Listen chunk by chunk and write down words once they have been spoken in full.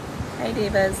Hey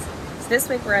Divas. So this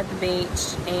week we're at the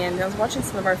beach and I was watching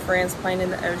some of our friends playing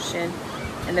in the ocean,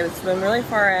 and they would swim really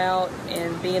far out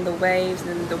and be in the waves,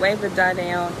 and then the wave would die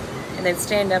down and they'd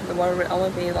stand up and the water would only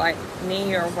be like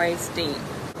knee or waist deep.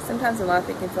 Sometimes in life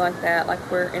it can feel like that, like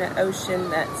we're in an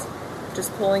ocean that's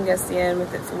just pulling us in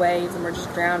with its waves and we're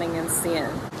just drowning in sin.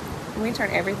 When we turn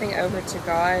everything over to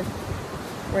God,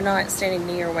 we're not standing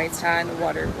knee or waist high in the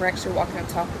water. We're actually walking on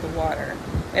top of the water.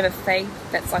 We have a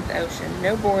faith that's like the ocean.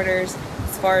 No borders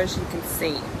as far as you can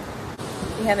see.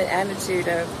 We have an attitude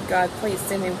of, God, please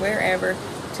send me wherever,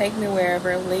 take me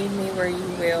wherever, lead me where you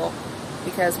will,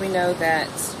 because we know that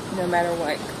no matter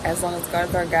what, as long as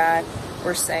God's our guide,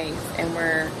 we're safe and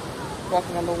we're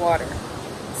walking on the water.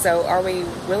 So are we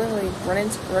willingly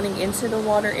running into the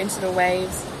water, into the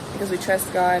waves, because we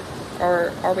trust God,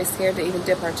 or are we scared to even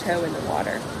dip our toe in the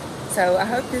water? So I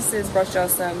hope this has brought y'all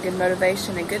some good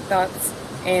motivation and good thoughts,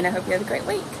 and I hope you have a great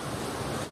week.